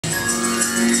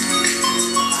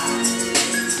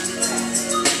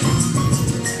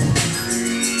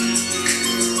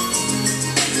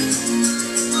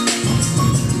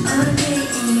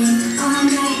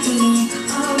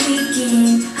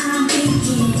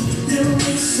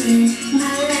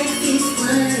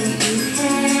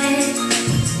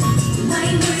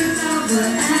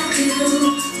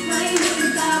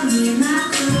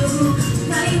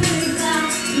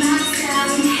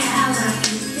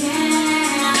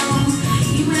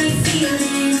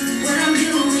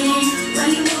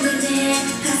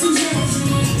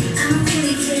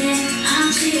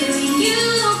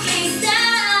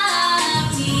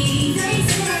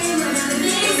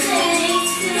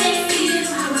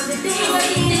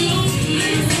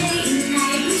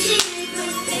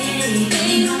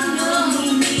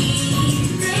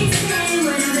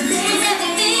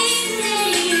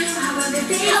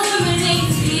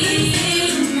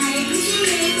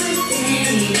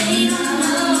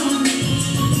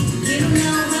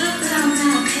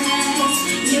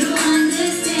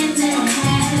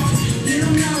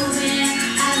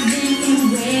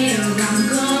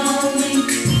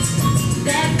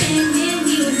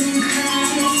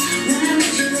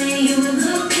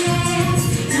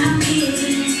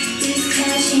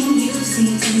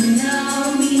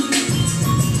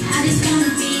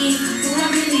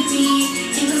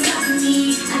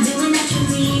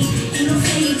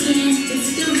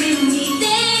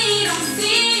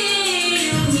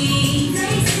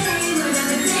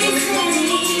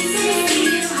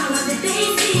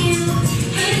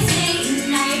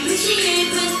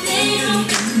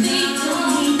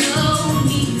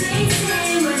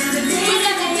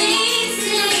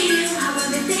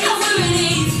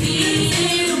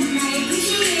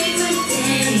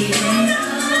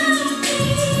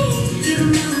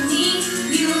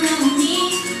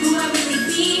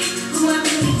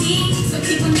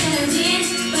intelligent,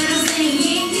 but I'm saying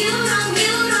you don't.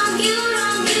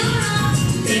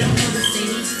 They don't know the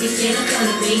city, it's Jayda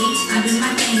Lakota, baby. I do my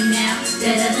thing now,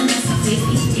 that other mess I face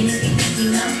me, and if you think you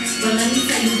know, well let me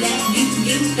tell you that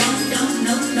you don't know,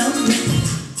 no.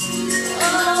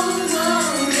 Oh,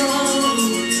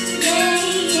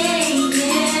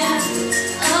 yeah.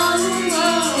 Oh,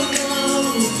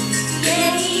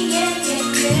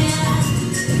 yeah.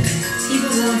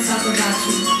 People won't talk about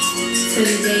you till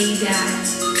the day you die.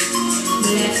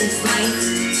 But that's just life.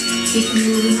 Keep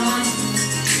moving on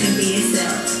and be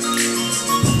yourself.